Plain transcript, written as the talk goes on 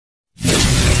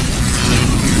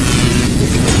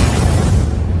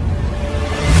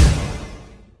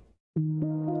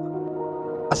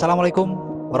Assalamualaikum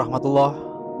warahmatullahi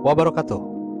wabarakatuh.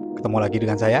 Ketemu lagi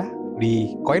dengan saya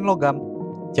di Koin Logam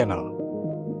channel.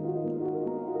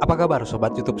 Apa kabar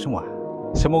sobat YouTube semua?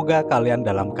 Semoga kalian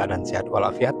dalam keadaan sehat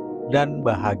walafiat dan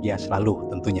bahagia selalu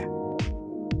tentunya.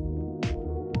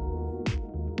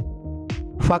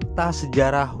 Fakta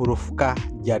sejarah huruf K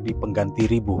jadi pengganti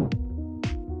ribu.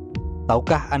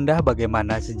 Tahukah Anda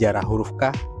bagaimana sejarah huruf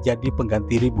K jadi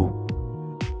pengganti ribu?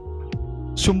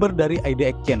 Sumber dari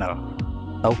IDX Channel.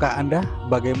 Tahukah Anda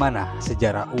bagaimana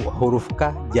sejarah huruf K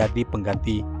jadi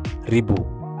pengganti ribu?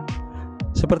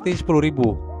 Seperti 10.000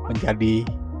 menjadi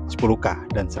 10K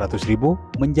dan 100.000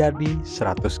 menjadi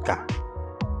 100K.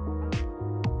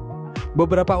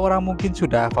 Beberapa orang mungkin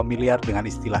sudah familiar dengan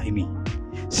istilah ini.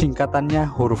 Singkatannya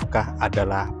huruf K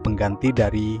adalah pengganti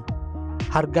dari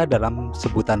harga dalam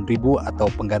sebutan ribu atau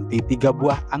pengganti 3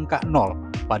 buah angka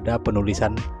 0 pada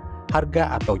penulisan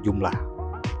harga atau jumlah.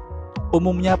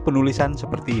 Umumnya penulisan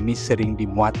seperti ini sering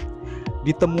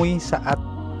ditemui saat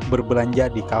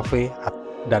berbelanja di kafe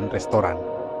dan restoran.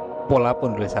 Pola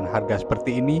penulisan harga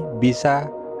seperti ini bisa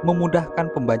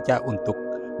memudahkan pembaca untuk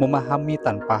memahami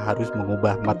tanpa harus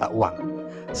mengubah mata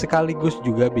uang, sekaligus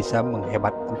juga bisa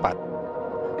menghemat tempat.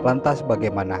 Lantas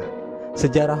bagaimana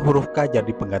sejarah huruf K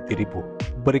jadi pengganti ribu?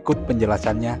 Berikut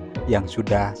penjelasannya yang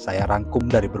sudah saya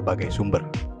rangkum dari berbagai sumber.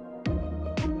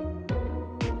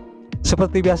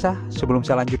 Seperti biasa, sebelum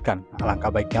saya lanjutkan, alangkah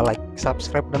baiknya like,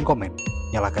 subscribe, dan komen.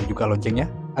 Nyalakan juga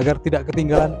loncengnya agar tidak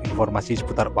ketinggalan informasi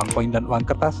seputar uang koin dan uang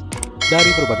kertas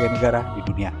dari berbagai negara di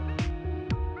dunia.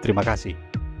 Terima kasih.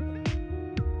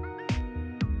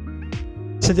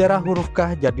 Sejarah huruf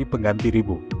K jadi pengganti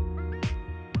ribu.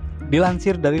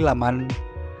 Dilansir dari laman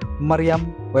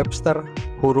Merriam-Webster,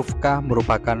 huruf K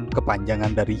merupakan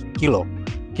kepanjangan dari kilo.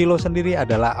 Kilo sendiri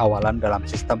adalah awalan dalam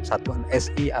sistem satuan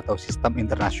SI atau sistem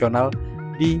internasional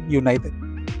di United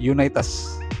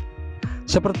States.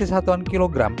 Seperti satuan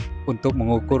kilogram untuk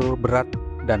mengukur berat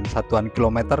dan satuan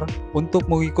kilometer untuk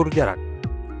mengukur jarak.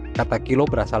 Kata kilo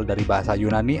berasal dari bahasa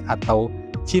Yunani atau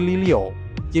chililioi,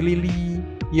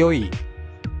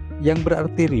 yang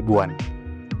berarti ribuan,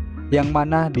 yang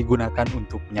mana digunakan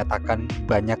untuk menyatakan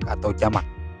banyak atau jamak.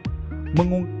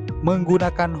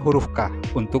 Menggunakan huruf K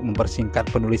untuk mempersingkat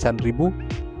penulisan ribu,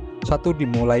 satu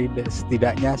dimulai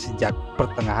setidaknya sejak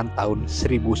pertengahan tahun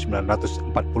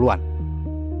 1940-an.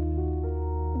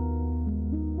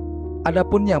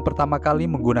 Adapun yang pertama kali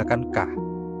menggunakan K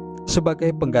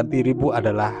sebagai pengganti ribu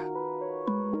adalah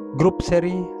grup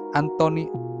seri Antoine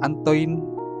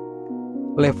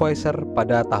Lavoisier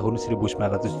pada tahun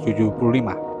 1975,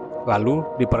 lalu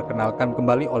diperkenalkan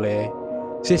kembali oleh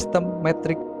sistem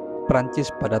metrik Prancis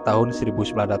pada tahun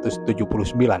 1979.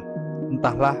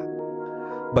 Entahlah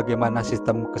bagaimana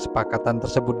sistem kesepakatan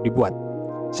tersebut dibuat,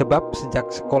 sebab sejak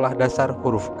sekolah dasar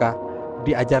huruf K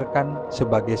diajarkan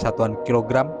sebagai satuan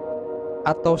kilogram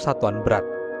atau satuan berat.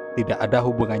 Tidak ada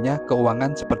hubungannya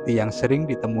keuangan seperti yang sering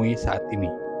ditemui saat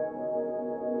ini.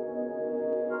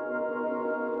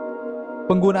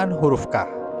 Penggunaan huruf K.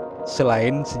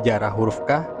 Selain sejarah huruf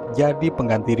K jadi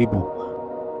pengganti ribu,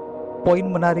 poin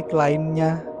menarik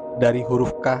lainnya dari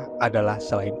huruf K adalah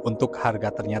selain untuk harga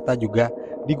ternyata juga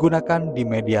digunakan di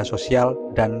media sosial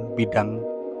dan bidang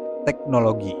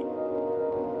teknologi.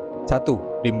 1.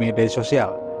 Di media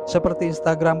sosial, seperti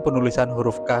Instagram, penulisan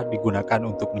huruf K digunakan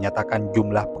untuk menyatakan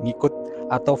jumlah pengikut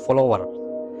atau follower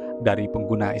dari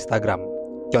pengguna Instagram.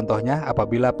 Contohnya,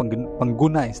 apabila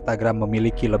pengguna Instagram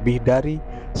memiliki lebih dari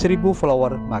 1000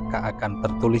 follower, maka akan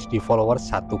tertulis di follower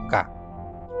 1K.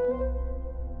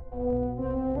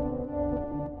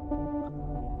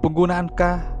 Penggunaan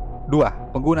K.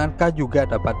 2. Penggunaan K juga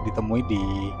dapat ditemui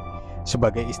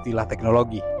sebagai istilah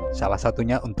teknologi. Salah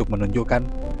satunya untuk menunjukkan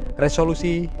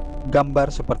resolusi gambar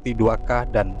seperti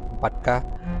 2K dan 4K.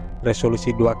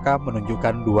 Resolusi 2K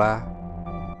menunjukkan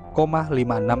 2,56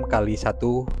 kali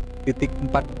 1.440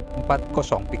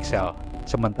 piksel.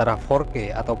 Sementara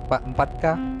 4K atau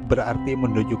 4K berarti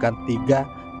menunjukkan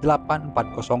 3840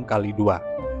 kali 2,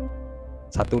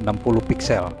 160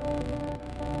 piksel.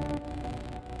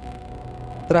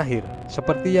 Terakhir,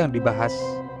 seperti yang dibahas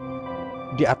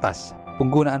di atas,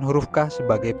 penggunaan huruf K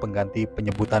sebagai pengganti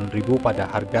penyebutan ribu pada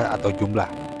harga atau jumlah.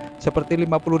 Seperti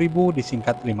 50.000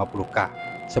 disingkat 50K.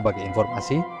 Sebagai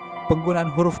informasi,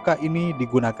 penggunaan huruf K ini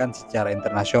digunakan secara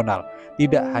internasional,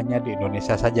 tidak hanya di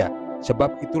Indonesia saja.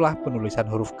 Sebab itulah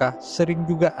penulisan huruf K sering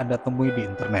juga Anda temui di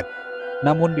internet.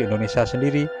 Namun di Indonesia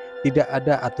sendiri tidak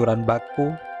ada aturan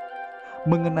baku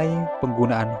mengenai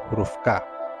penggunaan huruf K.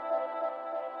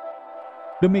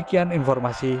 Demikian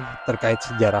informasi terkait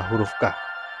sejarah huruf K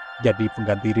jadi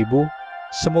pengganti ribu.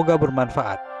 Semoga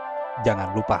bermanfaat.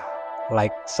 Jangan lupa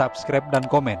like, subscribe, dan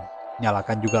komen.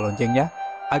 Nyalakan juga loncengnya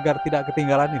agar tidak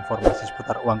ketinggalan informasi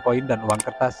seputar uang koin dan uang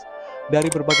kertas dari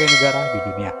berbagai negara di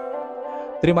dunia.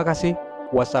 Terima kasih.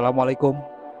 Wassalamualaikum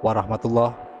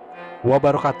warahmatullahi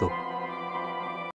wabarakatuh.